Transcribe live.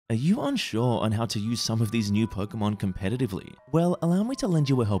Are you unsure on how to use some of these new Pokemon competitively? Well, allow me to lend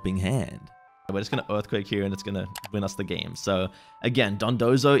you a helping hand. We're just going to Earthquake here and it's going to win us the game. So again,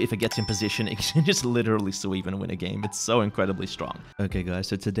 Dondozo, if it gets in position, it can just literally sweep and win a game. It's so incredibly strong. Okay guys,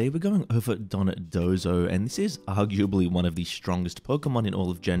 so today we're going over Dondozo, and this is arguably one of the strongest Pokemon in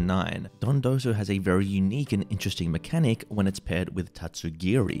all of Gen 9. Dondozo has a very unique and interesting mechanic when it's paired with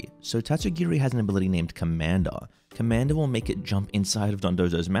Tatsugiri. So Tatsugiri has an ability named Commander. Commander will make it jump inside of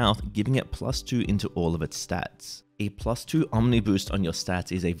Dondozo's mouth, giving it +2 into all of its stats. A +2 Omni boost on your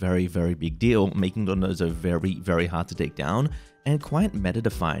stats is a very big deal, making Dondozo very hard to take down and quite meta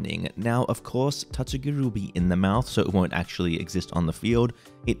defining. Now, of course, Tatsugiri will be in the mouth, so it won't actually exist on the field.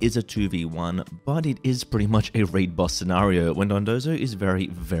 It is a 2v1, but it is pretty much a raid boss scenario when Dondozo is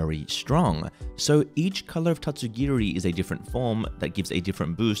very strong. So each color of Tatsugiri is a different form that gives a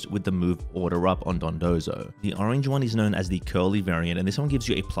different boost with the move Order Up on Dondozo. The orange one is known as the Curly variant, and this one gives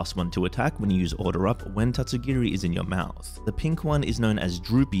you a +1 to attack when you use Order Up when Tatsugiri is in your mouth. The pink one is known as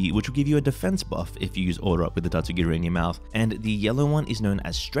Droopy, which will give you a defense buff if you use Order Up with the Tatsugiri in your mouth, and the yellow one is known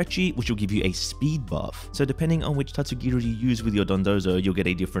as Stretchy, which will give you a speed buff. So depending on which Tatsugiri you use with your Dondozo, you'll get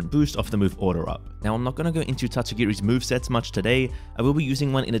a different boost off the move Order Up. Now, I'm not going to go into Tatsugiri's movesets much today. I will be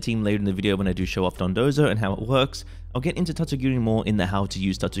using one in a team later in the video when I do show off Dondozo and how it works. I'll get into Tatsugiri more in the how to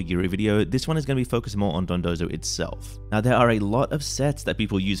use Tatsugiri video. This one is going to be focused more on Dondozo itself. Now, there are a lot of sets that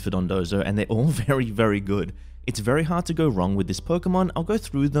people use for Dondozo, and they're all very good. It's very hard to go wrong with this Pokemon. I'll go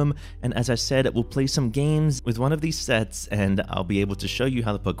through them, and as I said, we'll play some games with one of these sets, and I'll be able to show you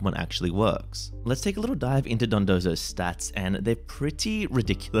how the Pokemon actually works. Let's take a little dive into Dondozo's stats, and they're pretty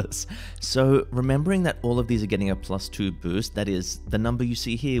ridiculous. So remembering that all of these are getting a +2 boost, that is, the number you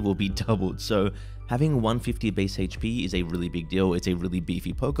see here will be doubled. So having 150 base HP is a really big deal. It's a really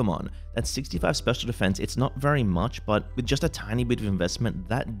beefy Pokemon. That's 65 special defense. It's not very much, but with just a tiny bit of investment,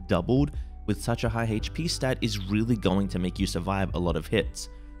 that doubled with such a high HP stat is really going to make you survive a lot of hits.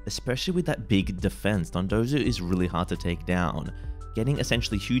 Especially with that big defense, Dondozo is really hard to take down. Getting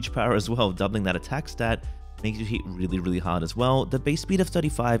essentially huge power as well, doubling that attack stat, makes you hit really hard as well. The base speed of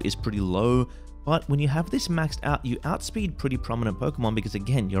 35 is pretty low, but when you have this maxed out, you outspeed pretty prominent Pokemon because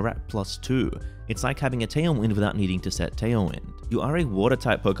again, you're at +2. It's like having a Tailwind without needing to set Tailwind. You are a water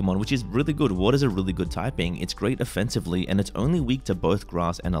type Pokemon, which is really good. Water's a really good typing. It's great offensively, and it's only weak to both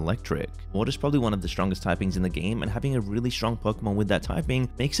grass and electric. Water's probably one of the strongest typings in the game, and having a really strong Pokemon with that typing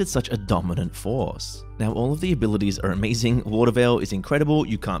makes it such a dominant force. Now, all of the abilities are amazing. Water Veil is incredible,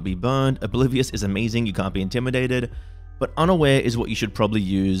 you can't be burned. Oblivious is amazing, you can't be intimidated. But Unaware is what you should probably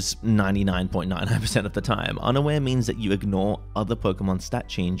use 99.99% of the time. Unaware means that you ignore other Pokemon stat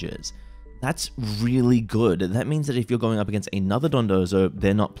changes. That's really good. That means that if you're going up against another Dondozo,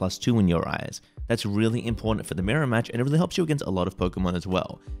 they're not +2 in your eyes. That's really important for the mirror match, and it really helps you against a lot of Pokemon as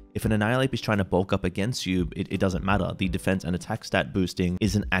well. If an Annihilape is trying to bulk up against you, it doesn't matter. The defense and attack stat boosting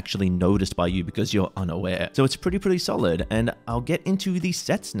isn't actually noticed by you because you're unaware. So it's pretty solid, and I'll get into these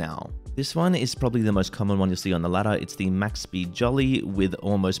sets now. This one is probably the most common one you'll see on the ladder. It's the max speed Jolly with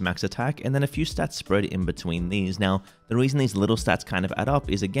almost max attack, and then a few stats spread in between these. Now, the reason these little stats kind of add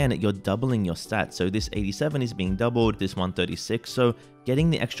up is, again, you're doubling your stats. So this 87 is being doubled, this 136. So getting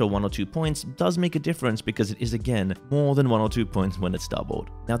the extra 1 or 2 points does make a difference because it is, again, more than 1 or 2 points when it's doubled.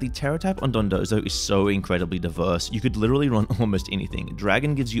 Now, the Terra type on Dondozo is so incredibly diverse. You could literally run almost anything.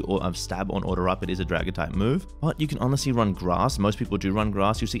 Dragon gives you a stab on Order Up. It is a Dragon type move, but you can honestly run grass. Most people do run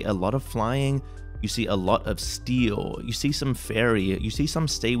grass. You see a lot of flying. You see a lot of steel, you see some fairy, you see some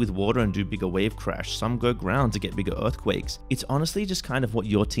stay with water and do bigger wave crash, some go ground to get bigger earthquakes. It's honestly just kind of what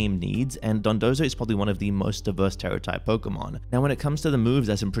your team needs, and Dondozo is probably one of the most diverse Terra type Pokemon. Now when it comes to the moves,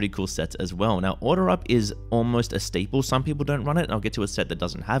 there's some pretty cool sets as well. Now Order Up is almost a staple. Some people don't run it, and I'll get to a set that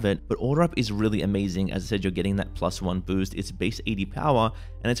doesn't have it, but Order Up is really amazing. As I said, you're getting that +1 boost, it's base 80 power,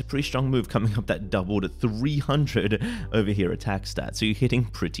 and it's a pretty strong move coming up that doubled 300 over here attack stat, so you're hitting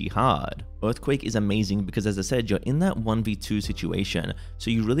pretty hard. Earthquake is amazing because, as I said, you're in that 1v2 situation,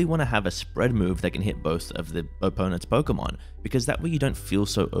 so you really want to have a spread move that can hit both of the opponent's Pokemon, because that way you don't feel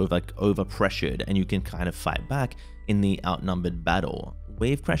so over pressured and you can kind of fight back in the outnumbered battle.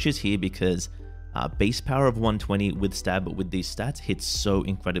 Wave Crash is here because base power of 120 with stab with these stats hits so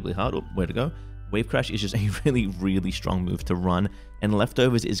incredibly hard. Oh, where to go? Wave Crash is just a really strong move to run, and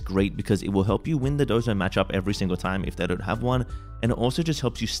Leftovers is great because it will help you win the Dozo matchup every single time if they don't have one, and it also just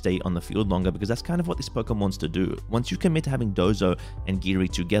helps you stay on the field longer because that's kind of what this Pokemon wants to do. Once you commit to having Dozo and Geary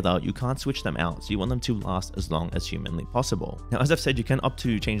together, you can't switch them out, so you want them to last as long as humanly possible. Now, as I've said, you can opt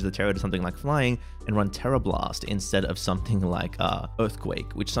to change the Terra to something like Flying and run Terra Blast instead of something like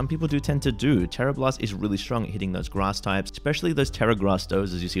Earthquake, which some people do tend to do. Terra Blast is really strong at hitting those grass types, especially those Terra Grass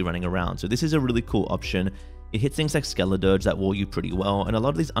Dozers you see running around, so this is a really cool option. It hits things like Skeledirge that wall you pretty well, and a lot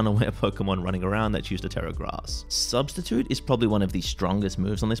of these unaware Pokemon running around that choose to Terra Grass. Substitute is probably one of the strongest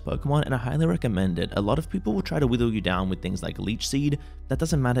moves on this Pokemon, and I highly recommend it. A lot of people will try to wither you down with things like Leech Seed. That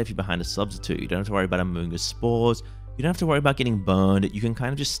doesn't matter if you're behind a Substitute. You don't have to worry about Amoonguss Spores. You don't have to worry about getting burned. You can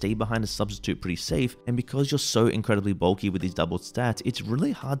kind of just stay behind a Substitute pretty safe, and because you're so incredibly bulky with these doubled stats, it's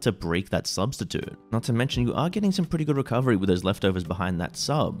really hard to break that Substitute. Not to mention, you are getting some pretty good recovery with those Leftovers behind that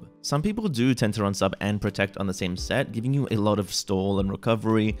sub. Some people do tend to run sub and protect on the same set, giving you a lot of stall and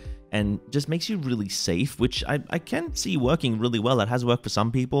recovery, and just makes you really safe, which I can see working really well. That has worked for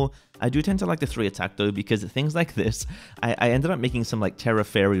some people. I do tend to like the 3 attack though, because things like this, I ended up making some like Terra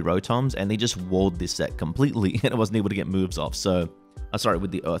Fairy Rotoms, and they just walled this set completely, and I wasn't able to get moves off, so... sorry,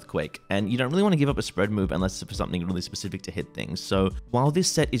 with the Earthquake. And you don't really want to give up a spread move unless it's for something really specific to hit things. So while this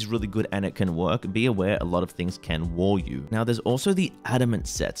set is really good and it can work, be aware a lot of things can wall you. Now there's also the Adamant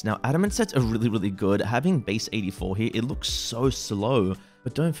sets. Now Adamant sets are really good. Having base 84 here, it looks so slow.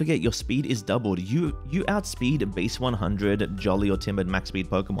 But don't forget, your speed is doubled. You outspeed base 100 Jolly or Timid max speed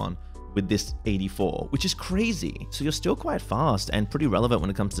Pokemon with this 84, which is crazy. So you're still quite fast and pretty relevant when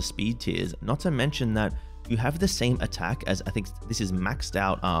it comes to speed tiers. Not to mention that you have the same attack as, I think this is maxed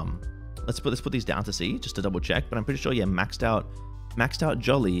out. Let's put these down to see, just to double check, but I'm pretty sure, yeah, maxed out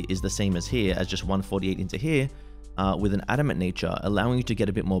Jolly is the same as here, as just 148 into here, with an Adamant nature, allowing you to get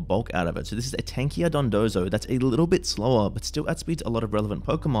a bit more bulk out of it. So this is a tankier Dondozo that's a little bit slower, but still outspeeds a lot of relevant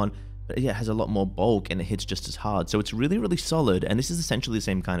Pokemon, but yeah, it has a lot more bulk and it hits just as hard. So it's really solid, and this is essentially the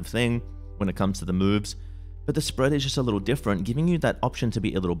same kind of thing when it comes to the moves. But the spread is just a little different, giving you that option to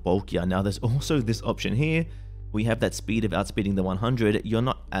be a little bulkier. Now there's also this option here. We have that speed of outspeeding the 100. You're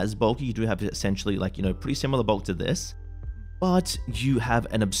not as bulky. You do have essentially like, you know, pretty similar bulk to this. But you have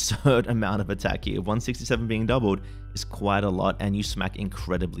an absurd amount of attack here. 167 being doubled is quite a lot, and you smack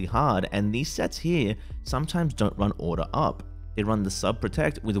incredibly hard. And these sets here sometimes don't run order up. They run the sub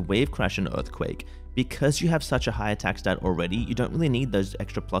protect with Wave Crash and Earthquake. Because you have such a high attack stat already, you don't really need those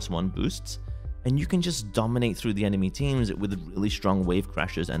extra +1 boosts. And you can just dominate through the enemy teams with really strong Wave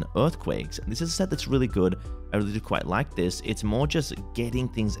Crashes and Earthquakes. And this is a set that's really good. I really do quite like this. It's more just getting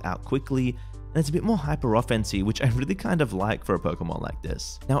things out quickly, and it's a bit more hyper offensive, which I really kind of like for a Pokemon like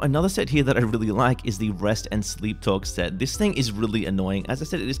this. Now, another set here that I really like is the Rest and Sleep Talk set. This thing is really annoying. As I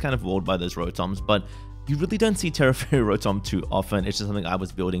said, it is kind of walled by those Rotoms, but you really don't see Terra Fairy Rotom too often. It's just something I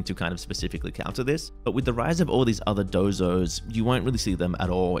was building to kind of specifically counter this. But with the rise of all these other Dozos, you won't really see them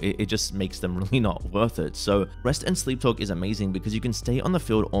at all. It just makes them really not worth it. So Rest and Sleep Talk is amazing because you can stay on the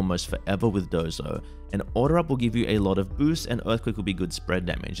field almost forever with Dozo. And Order Up will give you a lot of boosts, and Earthquake will be good spread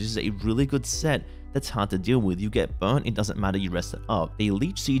damage. This is a really good set that's hard to deal with. You get burnt, it doesn't matter, you rest it up. They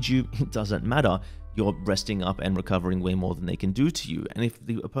Leech Seed you, it doesn't matter. You're resting up and recovering way more than they can do to you. And if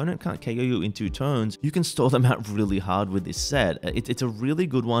the opponent can't KO you in 2 turns, you can stall them out really hard with this set. It's a really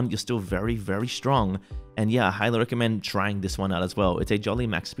good one. You're still very strong. And yeah, I highly recommend trying this one out as well. It's a Jolly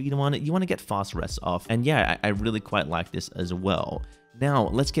max speed one. You want to get fast rests off. And yeah, I really quite like this as well. Now,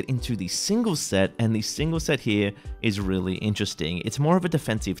 let's get into the single set, and the single set here is really interesting. It's more of a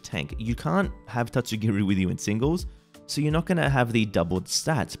defensive tank. You can't have Tatsugiri with you in singles, so you're not going to have the doubled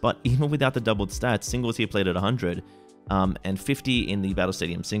stats, but even without the doubled stats, singles here played at 100, and 50 in the Battle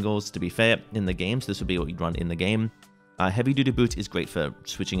Stadium singles. To be fair, in the game, so this would be what you'd run in the game. Heavy Duty Boots is great for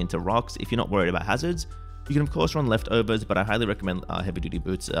switching into rocks if you're not worried about hazards. You can of course run Leftovers, but I highly recommend Heavy Duty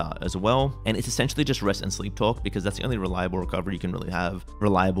Boots as well. And it's essentially just Rest and Sleep Talk, because that's the only reliable recovery you can really have.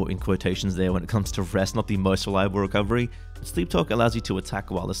 Reliable in quotations there when it comes to rest, not the most reliable recovery. But Sleep Talk allows you to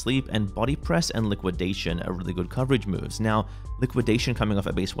attack while asleep, and Body Press and Liquidation are really good coverage moves. Now, Liquidation coming off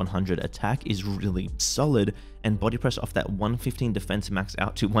a base 100 attack is really solid, and Body Press off that 115 defense max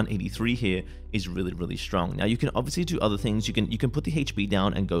out to 183 here is really strong. Now, you can obviously do other things. You can put the HP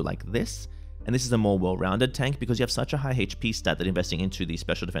down and go like this. And this is a more well-rounded tank because you have such a high HP stat that investing into the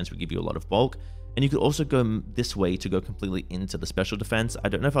special defense will give you a lot of bulk. And you could also go this way to go completely into the special defense. I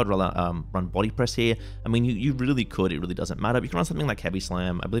don't know if I'd run Body Press here. I mean, you really could. It really doesn't matter. You can run something like Heavy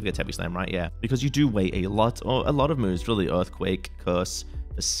Slam. I believe it's Heavy Slam, right? Yeah. Because you do weigh a lot, or a lot of moves, really. Earthquake, Curse.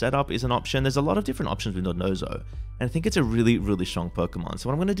 The setup is an option. There's a lot of different options with Dondozo. And I think it's a really, really strong Pokemon. So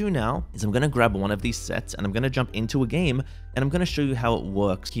what I'm going to do now is I'm going to grab one of these sets and I'm going to jump into a game and I'm going to show you how it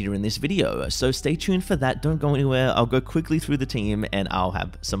works here in this video. So stay tuned for that. Don't go anywhere. I'll go quickly through the team and I'll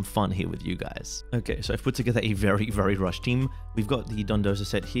have some fun here with you guys. Okay, so I've put together a very, very rushed team. We've got the Dondozo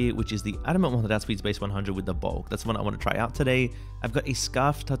set here, which is the Adamant one that outspeeds base 100 with the bulk. That's the one I want to try out today. I've got a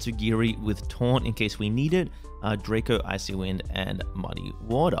Scarf Tatsugiri with Taunt in case we need it, Draco, Icy Wind, and Muddy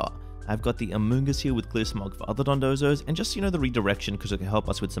Water. I've got the Amoonguss here with Clear Smog for other Dondozos, and just, you know, the redirection because it can help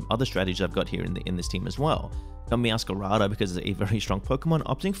us with some other strategies I've got here in this team as well. Got Meowscarada because it's a very strong Pokemon,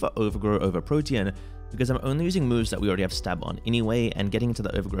 opting for Overgrow over Protean because I'm only using moves that we already have Stab on anyway, and getting into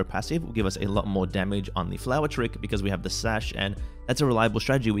the Overgrow passive will give us a lot more damage on the Flower Trick because we have the Sash, and that's a reliable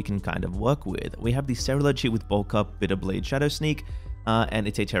strategy we can kind of work with. We have the Cerulege here with Bulk Up, Bitter Blade, Shadow Sneak, and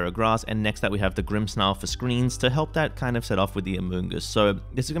it's a Terra Grass, and next that we have the Grimmsnarl for screens to help that kind of set off with the Amoonguss. So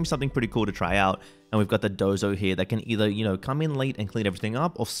this is going to be something pretty cool to try out, and we've got the Dozo here that can either, you know, come in late and clean everything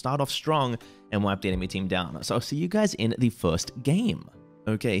up, or start off strong and wipe the enemy team down. So I'll see you guys in the first game.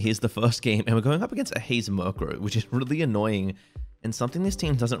 Okay, here's the first game, and we're going up against a Haze Murkrow, which is really annoying, and something this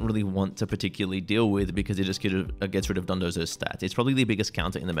team doesn't really want to particularly deal with because it just gets rid of Dondozo's stats. It's probably the biggest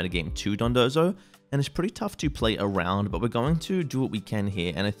counter in the metagame to Dondozo, and it's pretty tough to play around, but we're going to do what we can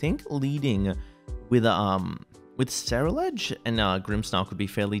here. And I think leading with Cerulege and Grimmsnarl could be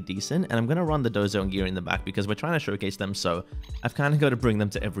fairly decent, and I'm going to run the Dozo and Gear in the back because we're trying to showcase them, so I've kind of got to bring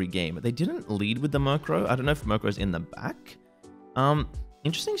them to every game. They didn't lead with the Murkrow. I don't know if Murkrow's in the back.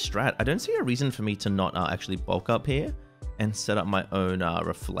 Interesting strat. I don't see a reason for me to not actually bulk up here and set up my own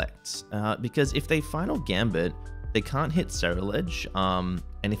Reflects, because if they Final Gambit, they can't hit Cerulege,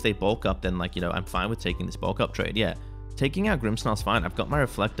 and if they bulk up, then, like, you know, I'm fine with taking this bulk up trade. Yeah, taking out Grimmsnarl's fine. I've got my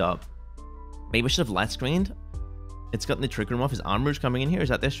Reflect up. Maybe I should have light screened. It's got the Trick Room off. Is Armarouge coming in here? Is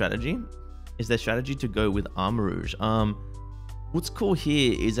that their strategy? Is their strategy to go with Armarouge? What's cool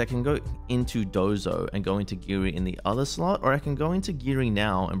here is I can go into Dozo and go into Geary in the other slot, or I can go into Geary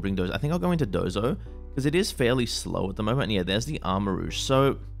now and bring Dozo. I think I'll go into Dozo because it is fairly slow at the moment. And yeah, there's the Armarouge.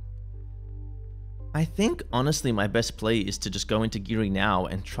 So I think, honestly, my best play is to just go into Geary now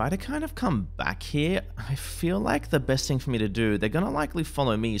and try to kind of come back here. I feel like the best thing for me to do, they're going to likely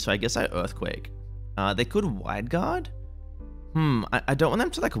follow me, so I guess I Earthquake. They could Wide Guard. I don't want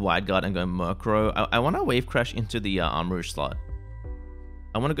them to, like, Wide Guard and go Murkrow. I want to Wave Crash into the Armarouge slot.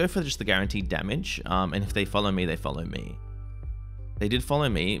 I want to go for just the guaranteed damage, and if they follow me, they follow me. They did follow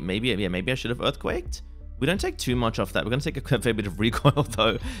me. Maybe I should have Earthquaked. We don't take too much off that. We're going to take a fair bit of recoil,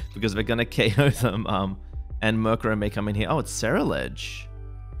 though, because we're going to KO them, and Murkrow may come in here. Oh, it's Cerulege.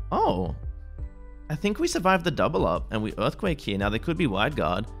 Oh. I think we survived the double up, and we Earthquake here. Now, they could be Wide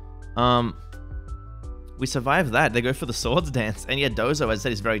Guard. We survive that. They go for the Swords Dance. And yeah, Dozo, as I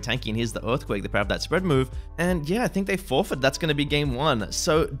said, is very tanky. And here's the Earthquake, the power of that spread move. And yeah, I think they forfeit. That's going to be game one.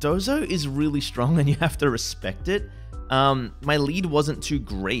 So Dozo is really strong and you have to respect it. My lead wasn't too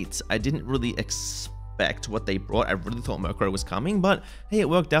great. I didn't really expect what they brought. I really thought Murkrow was coming, but hey, it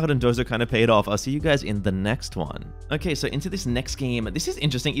worked out and Dozo kind of paid off. I'll see you guys in the next one. Okay, so into this next game. This is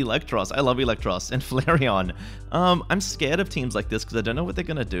interesting. Electros. I love Electros and Flareon. I'm scared of teams like this because I don't know what they're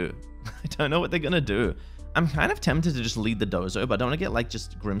going to do. I don't know what they're going to do. I'm kind of tempted to just lead the Dozo, but I don't want to get, like,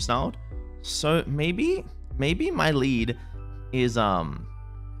 just Grimmsnarled. So maybe my lead is Grimmsnarl,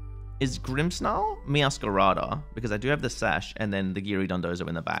 Meowscarada, because I do have the Sash, and then the Geary Dondozo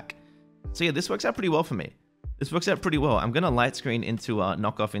in the back. So yeah, this works out pretty well for me. This works out pretty well. I'm going to light screen into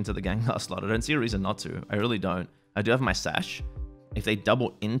knock off into the Gengar slot. I don't see a reason not to. I really don't. I do have my Sash. If they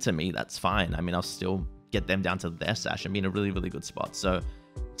double into me, that's fine. I mean, I'll still get them down to their Sash and be in a really, really good spot. So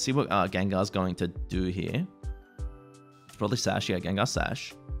see what Gengar's going to do here. It's probably Sash. Yeah, Gengar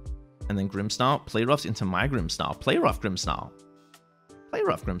Sash. And then Grimmsnarl. Play Roughs into my Grimmsnarl. Play Rough Grimmsnarl. Play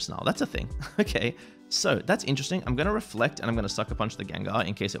Rough Grimmsnarl. That's a thing. Okay. So that's interesting. I'm going to Reflect and I'm going to Sucker Punch the Gengar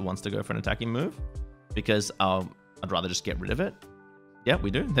in case it wants to go for an attacking move. Because I'd rather just get rid of it. Yeah,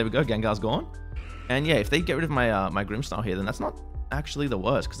 we do. There we go. Gengar's gone. And yeah, if they get rid of my my Grimmsnarl here, then that's not actually the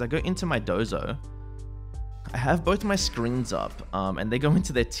worst. Because I go into my Dozo. I have both my screens up, and they go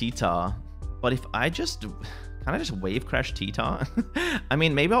into their T-Tar. But if I just kind of just Wave Crash T-Tar, I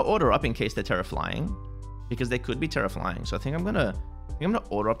mean, maybe I'll order up in case they're Terra Flying, because they could be Terra Flying. So I think I'm gonna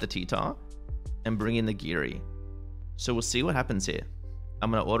order up the T-Tar and bring in the Geary. So we'll see what happens here.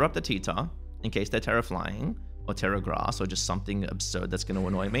 I'm gonna order up the T-Tar in case they're Terra Flying or Terra Grass or just something absurd that's gonna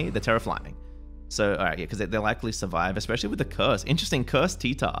annoy me. They're Terra Flying. So all right, yeah, because they'll likely survive, especially with the Curse. Interesting, Curse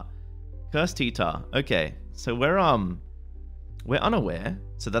T-Tar. Curse T-Tar. Okay, so we're unaware,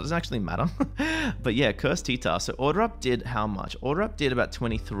 so that doesn't actually matter. But yeah, Curse T-Tar. So order up did how much? Order up did about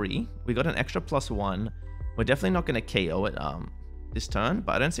 23. We got an extra +1. We're definitely not going to KO it this turn,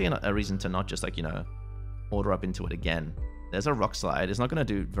 but I don't see a reason to not just, like, you know, order up into it again. There's a Rock Slide. It's not going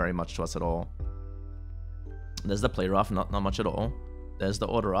to do very much to us at all. There's the Play Rough, not much at all. There's the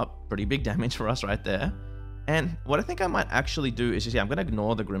order up. Pretty big damage for us right there. And what I think I might actually do is just, yeah, I'm going to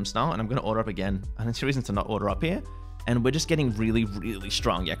ignore the Grimmsnarl, and I'm going to order up again. I don't see a reason to not order up here. And we're just getting really, really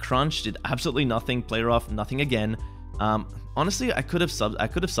strong. Yeah, Crunch did absolutely nothing. Play Rough, nothing again. Honestly, I could have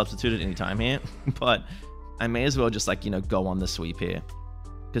substituted any time here, but I may as well just, like, you know, go on the sweep here.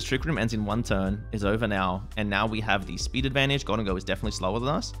 Because Trick Room ends in 1 turn, is over now, and now we have the speed advantage. Golden Go is definitely slower than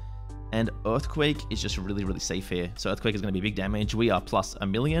us. And Earthquake is just really, really safe here. So Earthquake is going to be big damage. We are plus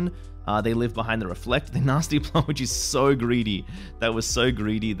 1,000,000. They live behind the Reflect. The Nasty Blow, which is so greedy. That was so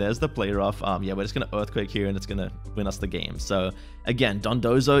greedy. There's the Play Rough. Yeah, we're just going to Earthquake here, and it's going to win us the game. So again,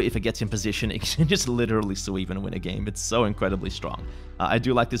 Dondozo, if it gets in position, it can just literally sweep and win a game. It's so incredibly strong. I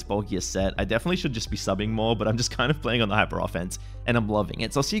do like this bulkier set. I definitely should just be subbing more, but I'm just kind of playing on the hyper offense, and I'm loving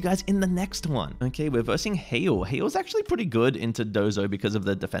it. So I'll see you guys in the next one. Okay, we're versing Hail. Hail's actually pretty good into Dozo because of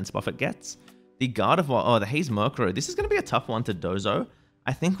the defense buff it gets. The Gardevoir, oh, the Haze Murkrow. This is going to be a tough one to Dozo.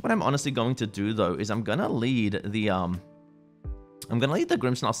 I think what I'm honestly going to do, though, is I'm going to lead the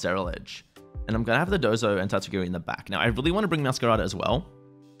Grimmsnarl Cerulege, and I'm going to have the Dozo and Tatsugiri in the back. Now, I really want to bring Masquerada as well,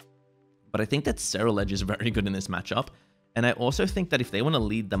 but I think that Cerulege is very good in this matchup. And I also think that if they want to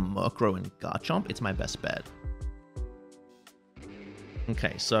lead the Murkrow and Garchomp, it's my best bet.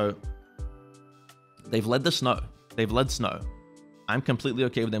 Okay, so they've led the Snow. They've led Snow. I'm completely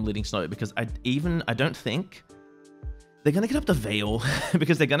okay with them leading Snow because I don't think they're going to get up the Veil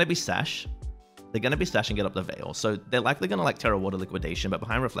because they're going to be Sash. They're going to be Sash and get up the Veil. So they're likely going to, like, Terra Water Liquidation, but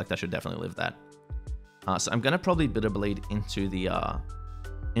behind Reflect, I should definitely live that. So I'm going to probably Bitter Blade into the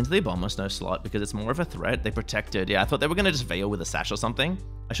Abomasnow slot because it's more of a threat. They protected. Yeah, I thought they were going to just Veil with a Sash or something.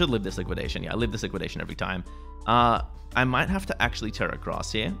 I should live this Liquidation. Yeah, I live this Liquidation every time. I might have to actually Terra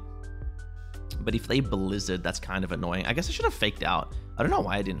Cross here. But if they Blizzard, that's kind of annoying. I guess I should have faked out. I don't know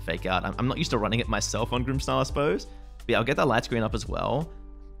why I didn't fake out. I'm not used to running it myself on Grimmsnarl, I suppose. But yeah, I'll get that Light Screen up as well.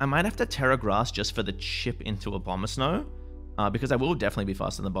 I might have to Terra Grass just for the chip into Abomasnow. Because I will definitely be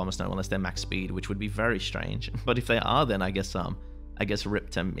faster than Abomasnow unless they're max speed, which would be very strange. But if they are, then I guess rip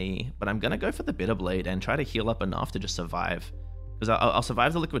to me. But I'm going to go for the Bitter Blade and try to heal up enough to just survive. Because I'll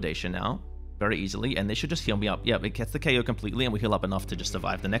survive the Liquidation now very easily. And they should just heal me up. Yeah, it gets the KO completely and we heal up enough to just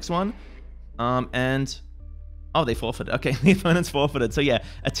survive the next one. Oh, they forfeited. Okay, the opponent's forfeited. So yeah,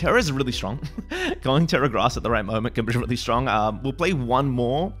 a Terra is really strong. Going Terra Grass at the right moment can be really strong. We'll play one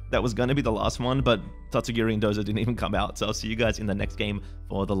more. That was going to be the last one, but Tatsugiri and Dozo didn't even come out. So I'll see you guys in the next game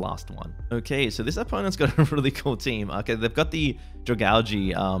for the last one. Okay, so this opponent's got a really cool team. Okay, they've got the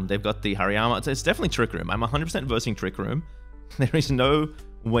Dragalge. They've got the Hariyama. It's definitely Trick Room. I'm 100% versing Trick Room. There is no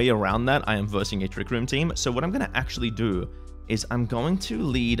way around that. I am versing a Trick Room team. So what I'm going to actually do is I'm going to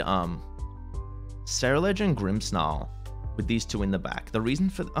lead Cerulege and Grimmsnarl with these two in the back. The reason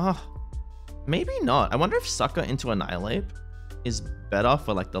for... maybe not. I wonder if Sucker into Annihilate is better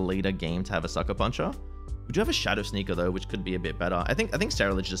for, like, the later game to have a Sucker Puncher. We do have a Shadow Sneaker, though, which could be a bit better. I think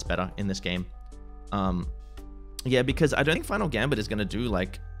Cerulege is better in this game. Yeah, because I don't think Final Gambit is going to do,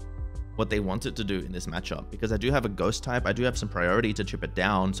 like, what they want it to do in this matchup. Because I do have a Ghost type. I do have some priority to chip it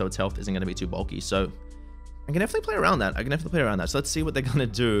down, so its health isn't going to be too bulky. So I can definitely play around that. So let's see what they're going to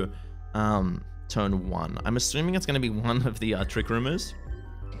do. Turn 1. I'm assuming it's going to be one of the Trick Roomers.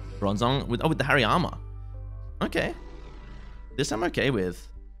 Bronzong with the Hariyama. Okay. This I'm okay with.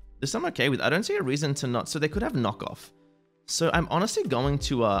 I don't see a reason to not. So they could have knockoff. So I'm honestly going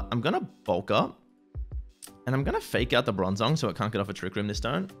to I'm going to bulk up. And I'm going to fake out the Bronzong so it can't get off a Trick Room this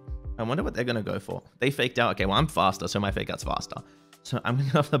turn. I wonder what they're going to go for. They faked out. Okay, well, I'm faster, so my fake out's faster. So I'm going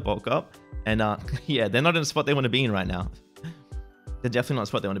to have the bulk up. And yeah, they're not in a spot they want to be in right now. They're definitely not a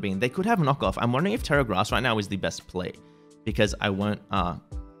spot they want to be in. They could have knockoff. I'm wondering if Terra Grass right now is the best play. Because I won't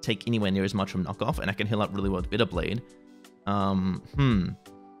take anywhere near as much from knockoff. And I can heal up really well with Bitter Blade.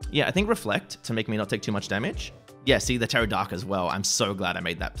 Yeah, I think Reflect to make me not take too much damage. Yeah, see, the Terra Dark as well. I'm so glad I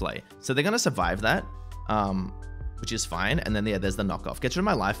made that play. So they're going to survive that. Which is fine. And then, yeah, there's the knockoff. Gets rid of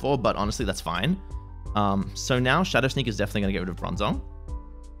my life orb, but honestly, that's fine. So now Shadow Sneak is definitely going to get rid of Bronzong.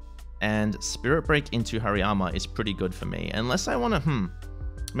 And Spirit Break into Hariyama is pretty good for me. Unless I want to,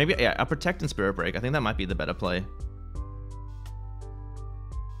 maybe, yeah, I'll Protect and Spirit Break. I think that might be the better play.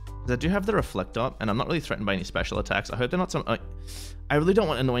 Because I do have the Reflect up, and I'm not really threatened by any special attacks. I hope they're not some... I really don't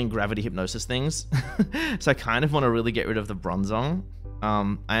want annoying Gravity Hypnosis things. So I kind of want to really get rid of the Bronzong.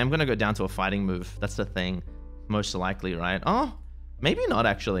 I am going to go down to a fighting move. That's the thing. Most likely, right? Oh, maybe not,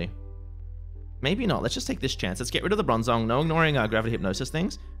 actually. Maybe not. Let's just take this chance. Let's get rid of the Bronzong. No ignoring Gravity Hypnosis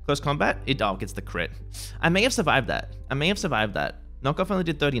things. Close combat. It gets the crit. I may have survived that. Knockoff only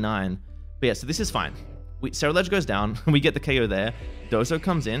did 39. But yeah, so this is fine. Cerulege goes down. We get the KO there. Dozo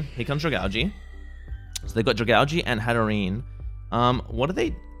comes in. Here comes Dragalge. So they've got Dragalge and Hatterene.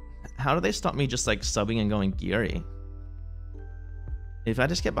 How do they stop me just like subbing and going Geary? If I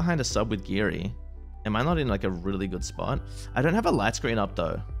just get behind a sub with Geary, am I not in like a really good spot? I don't have a light screen up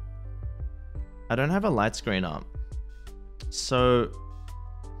though. So,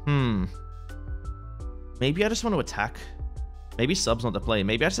 maybe I just want to attack. Maybe sub's not the play.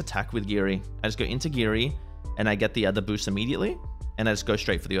 Maybe I just attack with Geary. I just go into Geary and I get the other boost immediately. And I just go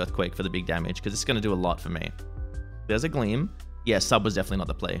straight for the Earthquake for the big damage because it's going to do a lot for me. There's a Gleam. Yeah, sub was definitely not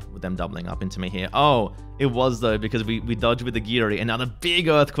the play with them doubling up into me here. Oh, it was though because we dodged with the Geary and now the big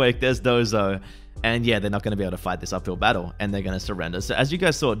Earthquake. There's Dozo. And yeah, they're not going to be able to fight this uphill battle and they're going to surrender. So as you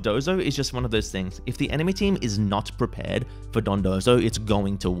guys saw, Dozo is just one of those things. If the enemy team is not prepared for Dondozo, it's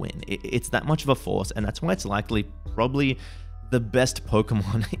going to win. It's that much of a force, and that's why it's likely probably the best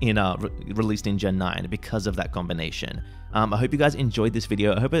Pokemon released in Gen 9 because of that combination. I hope you guys enjoyed this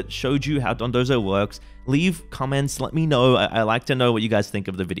video. I hope it showed you how Dondozo works. Leave comments, let me know. I like to know what you guys think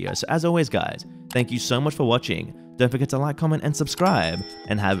of the video. So as always, guys, thank you so much for watching. Don't forget to like, comment, and subscribe,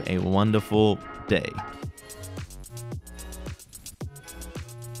 and have a wonderful day.